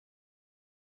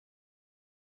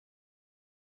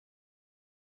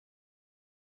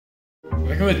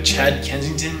Working with Chad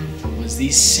Kensington was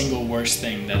the single worst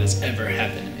thing that has ever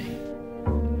happened to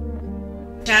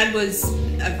me. Chad was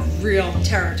a real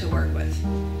terror to work with.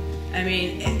 I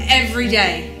mean, every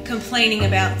day complaining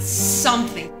about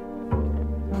something.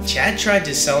 Chad tried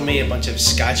to sell me a bunch of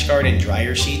Scotchgard and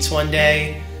dryer sheets one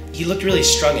day. He looked really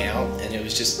strung out, and it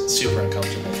was just super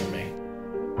uncomfortable for me.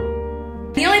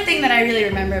 The only thing that I really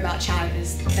remember about Chad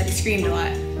is that he screamed a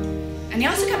lot. And he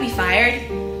also got me fired.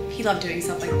 He loved doing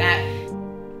stuff like that.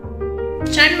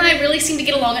 Chad and I really seemed to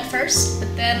get along at first,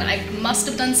 but then I must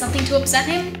have done something to upset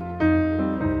him.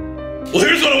 Well,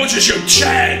 here's what I want you to show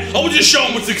Chad. I want you to show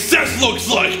him what success looks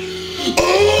like.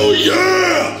 Oh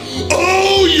yeah!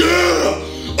 Oh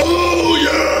yeah! Oh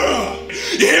yeah!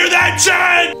 You hear that,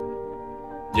 Chad?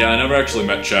 Yeah, I never actually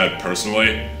met Chad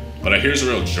personally, but I hear he's a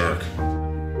real jerk.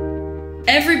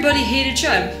 Everybody hated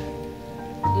Chad.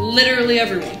 Literally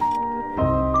everyone.